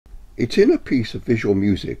It's in a piece of visual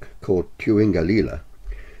music called Turingalila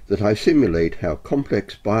that I simulate how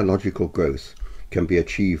complex biological growth can be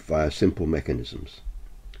achieved via simple mechanisms.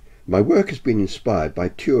 My work has been inspired by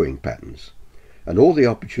Turing Patterns and all the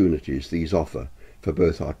opportunities these offer for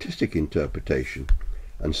both artistic interpretation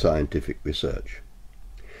and scientific research.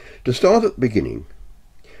 To start at the beginning,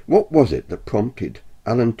 what was it that prompted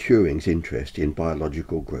Alan Turing's interest in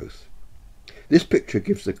biological growth? This picture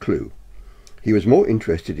gives the clue. He was more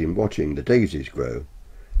interested in watching the daisies grow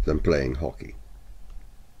than playing hockey.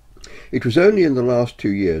 It was only in the last 2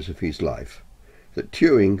 years of his life that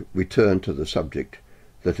Turing returned to the subject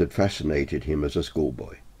that had fascinated him as a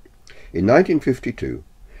schoolboy. In 1952,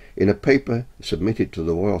 in a paper submitted to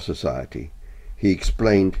the Royal Society, he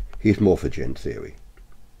explained his morphogen theory.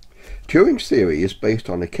 Turing's theory is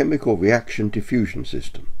based on a chemical reaction diffusion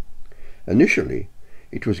system. Initially,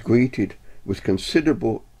 it was greeted with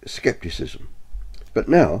considerable skepticism, but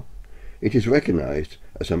now it is recognized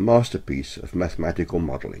as a masterpiece of mathematical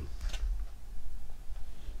modeling.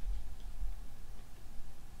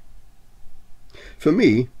 For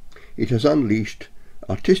me, it has unleashed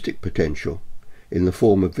artistic potential in the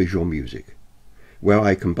form of visual music, where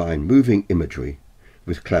I combine moving imagery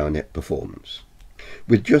with clarinet performance.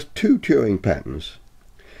 With just 2 Turing patterns,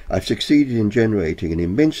 I've succeeded in generating an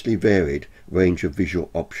immensely varied range of visual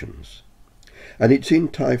options. And it's in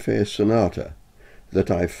Tailleferre's Sonata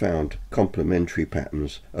that I've found complementary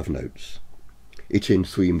patterns of notes. It's in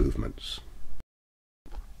 3 movements.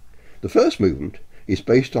 The first movement is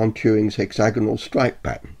based on Turing's hexagonal stripe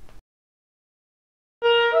pattern.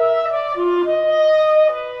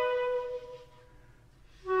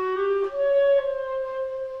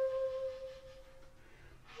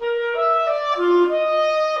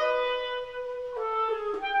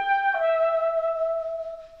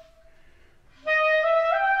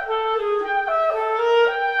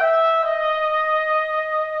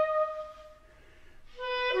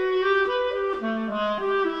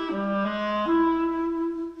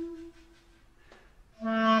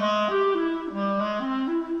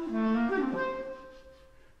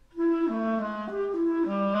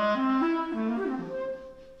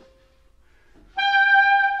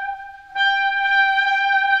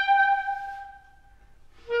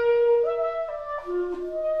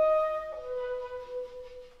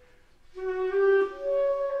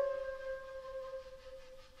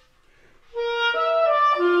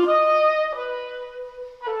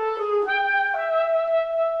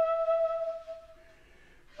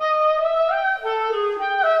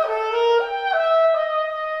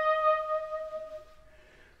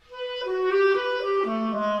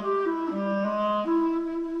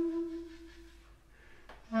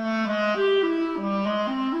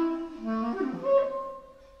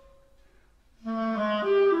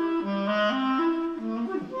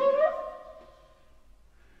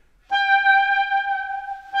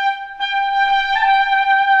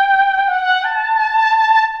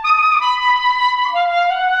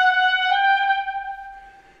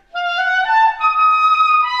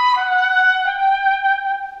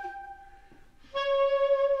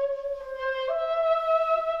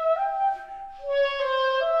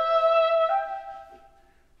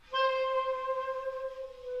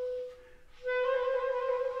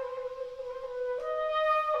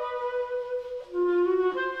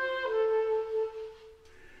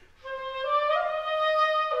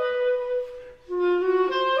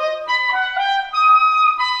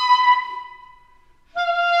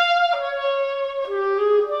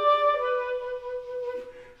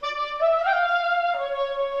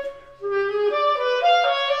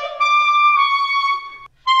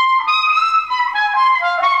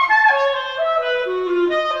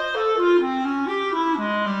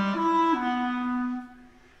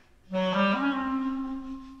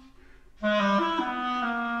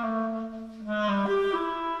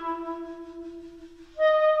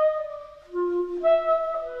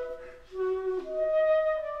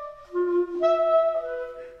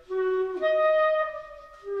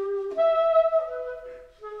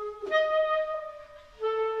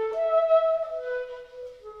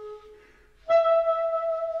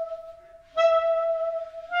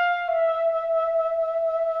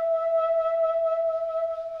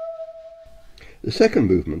 The second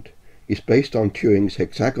movement is based on Turing's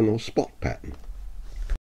hexagonal spot pattern.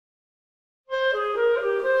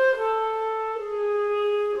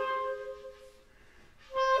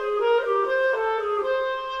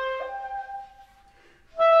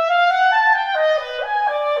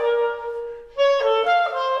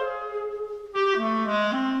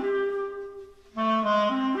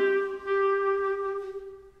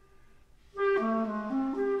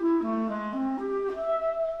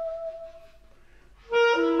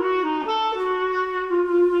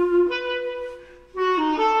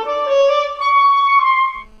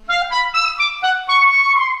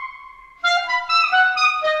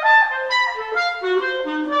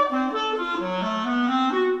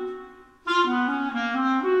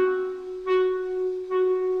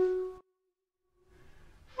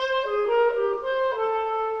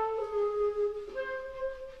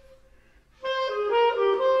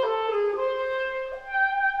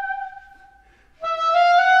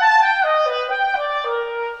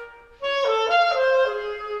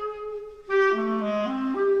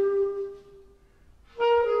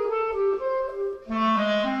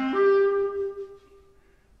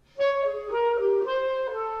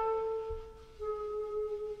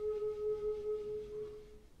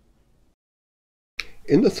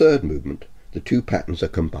 In the third movement, the two patterns are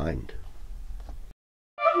combined.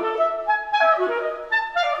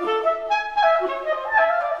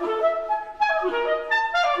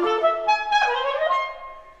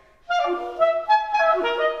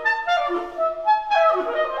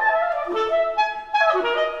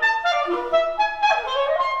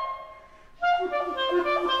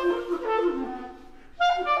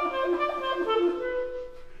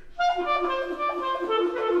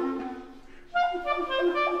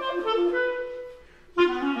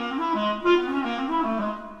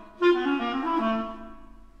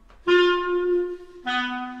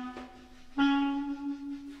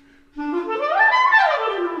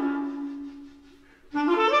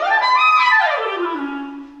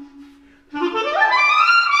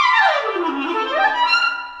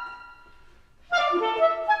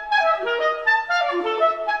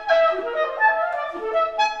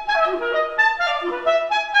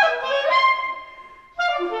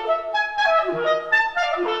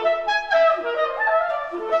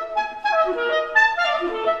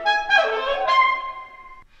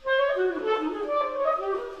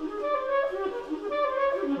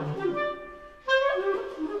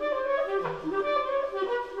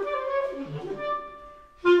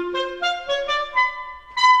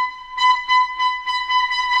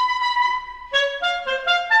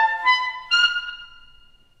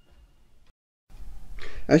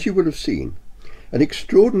 As you will have seen, an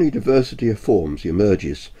extraordinary diversity of forms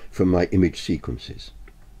emerges from my image sequences.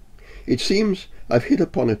 It seems I've hit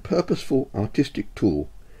upon a purposeful artistic tool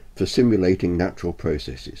for simulating natural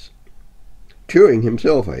processes. Turing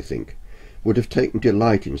himself, I think, would have taken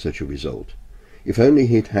delight in such a result, if only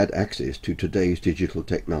he'd had access to today's digital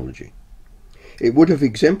technology. It would have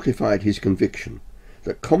exemplified his conviction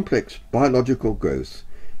that complex biological growth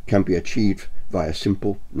can be achieved via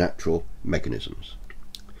simple natural mechanisms.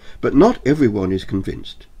 But not everyone is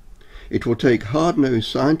convinced. It will take hard-nosed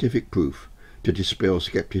scientific proof to dispel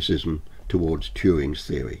skepticism towards Turing's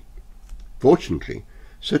theory. Fortunately,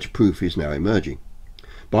 such proof is now emerging.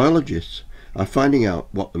 Biologists are finding out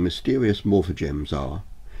what the mysterious morphogens are,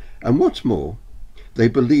 and what's more, they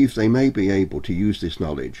believe they may be able to use this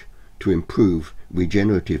knowledge to improve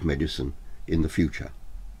regenerative medicine in the future.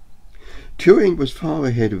 Turing was far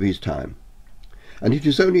ahead of his time, and it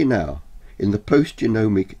is only now, in the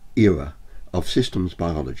post-genomic era of systems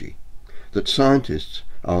biology, that scientists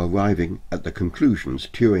are arriving at the conclusions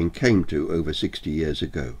Turing came to over 60 years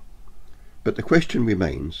ago. But the question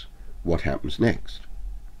remains, what happens next?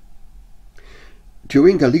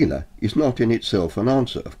 Turingalila is not in itself an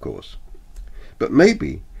answer, of course, but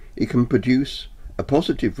maybe it can produce a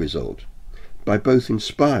positive result by both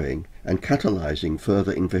inspiring and catalyzing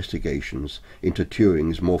further investigations into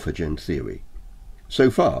Turing's morphogen theory. So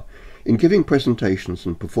far, in giving presentations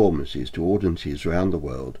and performances to audiences around the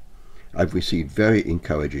world, I've received very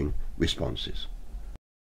encouraging responses.